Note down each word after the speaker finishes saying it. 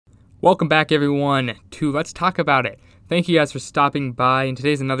Welcome back, everyone, to Let's Talk About It. Thank you guys for stopping by, and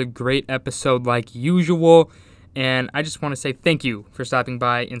today's another great episode like usual, and I just want to say thank you for stopping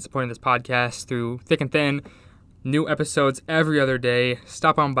by and supporting this podcast through thick and thin. New episodes every other day.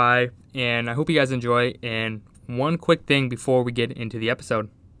 Stop on by, and I hope you guys enjoy, and one quick thing before we get into the episode.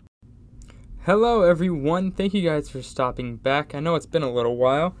 Hello, everyone. Thank you guys for stopping back. I know it's been a little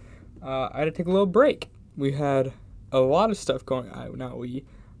while. I had to take a little break. We had a lot of stuff going on.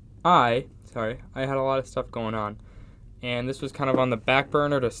 I had a lot of stuff going on, and this was kind of on the back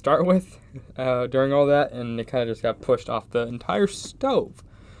burner to start with during all that, and it kind of just got pushed off the entire stove,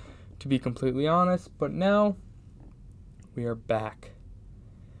 to be completely honest. But now we are back.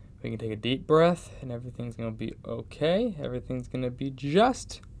 We can take a deep breath, and everything's going to be okay. Everything's going to be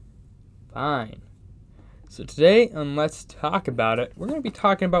just fine. So today on Let's Talk About It, we're going to be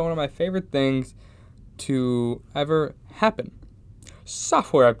talking about one of my favorite things to ever happen.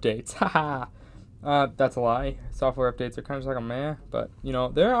 Software updates. Haha. That's a lie. Software updates are kind of just like a meh, but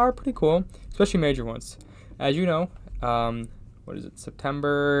they are pretty cool, especially major ones. As you know,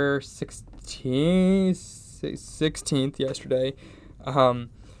 September 16th yesterday,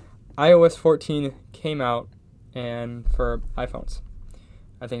 iOS 14 came out, and for iPhones.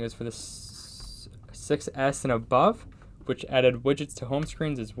 I think it was for the 6S and above, which added widgets to home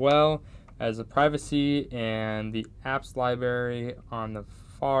screens as well as the privacy and the apps library on the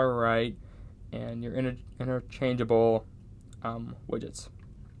far right, and your interchangeable widgets,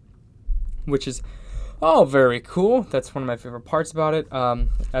 which is all very cool. That's one of my favorite parts about it.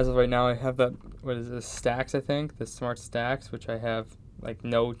 As of right now, I have that, Stacks, I think, the Smart Stacks, which I have like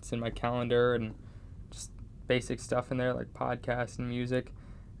notes in my calendar and just basic stuff in there, like podcasts and music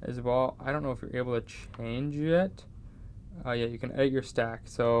as well. I don't know if you're able to change it. Yeah, you can edit your stack.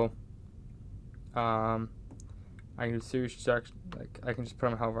 So I can do Siri stacks, I can just put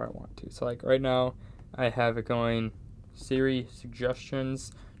them however I want to. So right now, I have it going Siri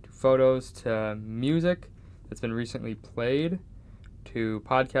suggestions to photos to music that's been recently played to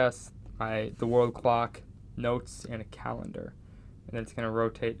podcasts, the world clock, notes, and a calendar. And then it's going to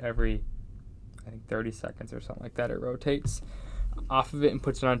rotate every, 30 seconds or something like that. It rotates off of it and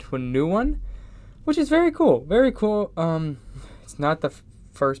puts it onto a new one, which is very cool. Very cool. It's not the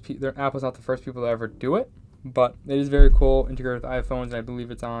Apple's not the first people to ever do it, but it is very cool. Integrated with iPhones, and I believe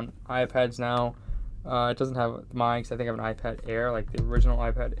it's on iPads now. It doesn't have mine because I think I have an iPad Air, like the original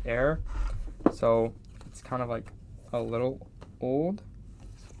iPad Air. So it's kind of like a little old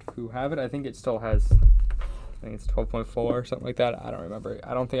who have it. I think it still has, I think it's 12.4 or something like that. I don't remember.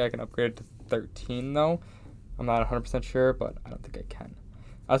 I don't think I can upgrade it to 13 though. I'm not 100% sure, but I don't think I can.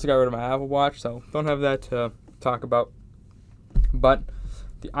 I also got rid of my Apple Watch, so don't have that to talk about. But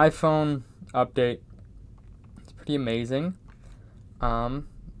the iPhone update, it's pretty amazing. Can't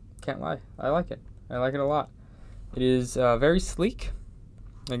lie. I like it. I like it a lot. It is very sleek,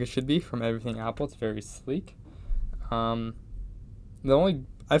 like it should be from everything Apple. It's very sleek. I've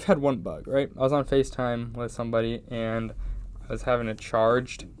had one bug, right? I was on FaceTime with somebody, and I was having it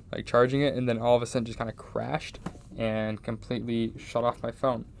charging it, and then all of a sudden just kind of crashed and completely shut off my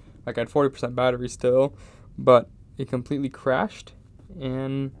phone. I had 40% battery still, but it completely crashed,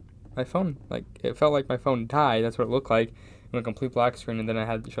 and my phone, it felt like my phone died. That's what it looked like. It went complete black screen, and then I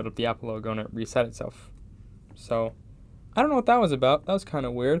had to shut up the Apple logo, and it reset itself. So I don't know what that was about. That was kind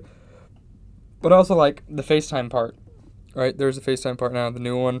of weird. But also the FaceTime part, right? There's a FaceTime part now, the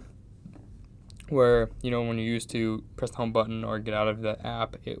new one, where, when you used to press the home button or get out of the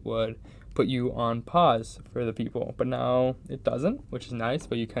app, it would put you on pause for the people. But now it doesn't, which is nice,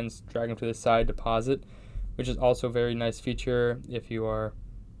 but you can drag them to the side to pause it, which is also a very nice feature if you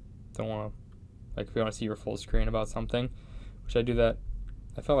if you want to see your full screen about something, which I do that.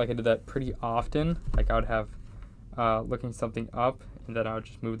 I felt like I did that pretty often. I would have looking something up, and then I would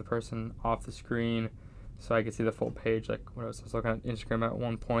just move the person off the screen so I could see the full page, when I was looking at Instagram at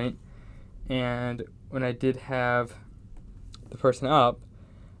one point. And when I did have the person up,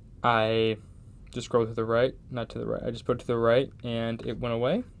 I just scrolled to the right, not to the right. I just put it to the right, and it went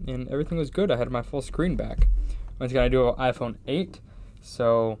away, and everything was good. I had my full screen back. Once again, I do have an iPhone 8,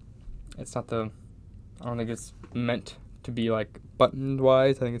 so it's not I don't think it's meant to be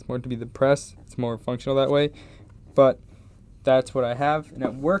button-wise. I think it's more to be the press. It's more functional that way. But that's what I have, and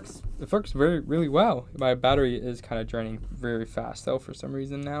it works. It works very, really well. My battery is kind of draining very fast, though, for some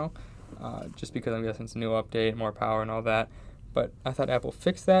reason now. Just because I'm guessing it's a new update, more power and all that. But I thought Apple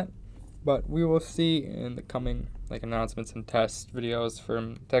fixed that. But we will see in the coming announcements and test videos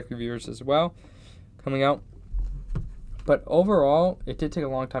from tech reviewers as well coming out. But overall, it did take a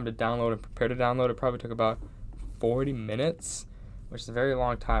long time to download and prepare to download. It probably took about 40 minutes which is a very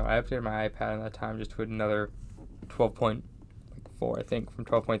long time. I updated my iPad in that time just to another 12.4, I think, from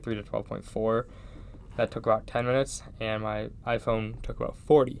 12.3 to 12.4. That took about 10 minutes, and my iPhone took about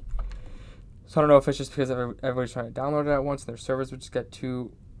 40. So I don't know if it's just because everybody's trying to download it at once and their servers would just get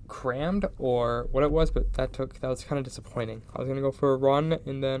too crammed or what it was, but that was kind of disappointing. I was going to go for a run,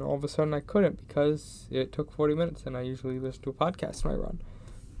 and then all of a sudden I couldn't because it took 40 minutes, and I usually listen to a podcast when I run,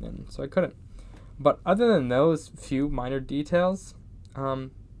 and so I couldn't. But other than those few minor details,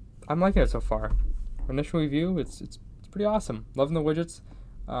 I'm liking it so far. Initial review, it's pretty awesome. Loving the widgets.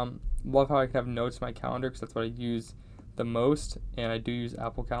 Love how I can have notes in my calendar because that's what I use the most, and I do use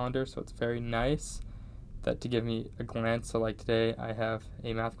Apple Calendar, so it's very nice that to give me a glance. So like today I have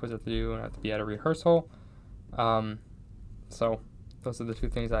a math quiz I have to do and I have to be at a rehearsal. So those are the two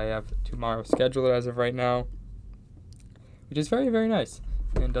things I have tomorrow scheduled as of right now, which is very, very nice.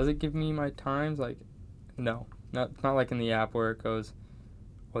 And does it give me my times? Like, no, not like in the app where it goes,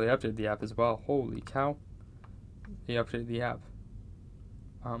 well, they updated the app as well. Holy cow. They updated the app.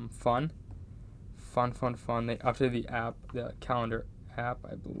 Fun. They updated the app, the calendar app,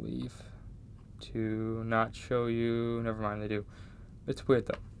 I believe, to not show you. Never mind, they do. It's weird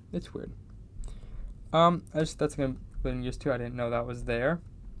though. It's weird. That's gonna been used to. I didn't know that was there.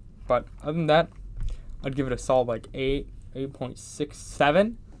 But other than that, I'd give it a solid like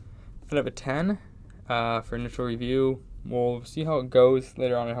 8.67 out of a 10 for initial review. We'll see how it goes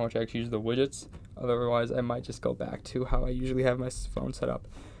later on and how much I actually use the widgets. Otherwise, I might just go back to how I usually have my phone set up.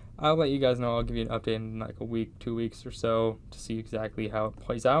 I'll let you guys know. I'll give you an update in like a week, 2 weeks or so to see exactly how it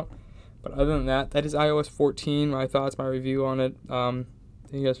plays out. But other than that, that is iOS 14, my thoughts, my review on it. Thank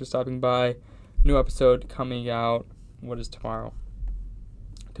you guys for stopping by. New episode coming out. What is tomorrow?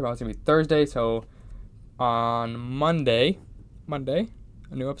 Tomorrow's going to be Thursday, so on Monday, a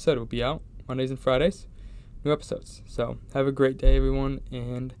new episode will be out. Mondays and Fridays, new episodes. So have a great day, everyone,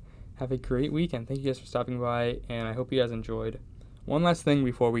 and have a great weekend. Thank you guys for stopping by, and I hope you guys enjoyed. One last thing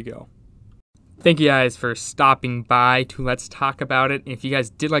before we go. Thank you guys for stopping by to Let's Talk About It. If you guys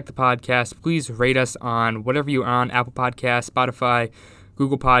did like the podcast, please rate us on whatever you're on, Apple Podcasts, Spotify,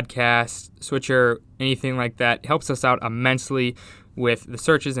 Google Podcasts, Switcher, anything like that. It helps us out immensely with the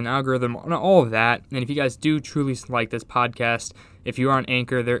searches and algorithm and all of that. And if you guys do truly like this podcast, if you are on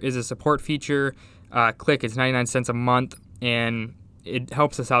Anchor, there is a support feature. Click, it's 99 cents a month, and it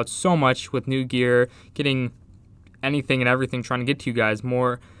helps us out so much with new gear, getting anything and everything, trying to get to you guys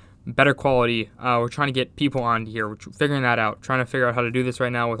better quality. We're trying to get people on here. We're figuring that out, trying to figure out how to do this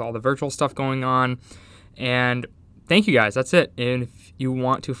right now with all the virtual stuff going on. And thank you guys. That's it. And if you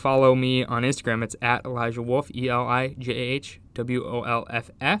want to follow me on Instagram, it's at Elijah Wolf,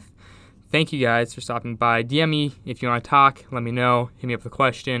 ElijahWolff. Thank you guys for stopping by. DM me if you want to talk. Let me know. Hit me up with a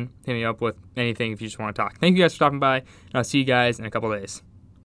question. Hit me up with anything if you just want to talk. Thank you guys for stopping by, and I'll see you guys in a couple days.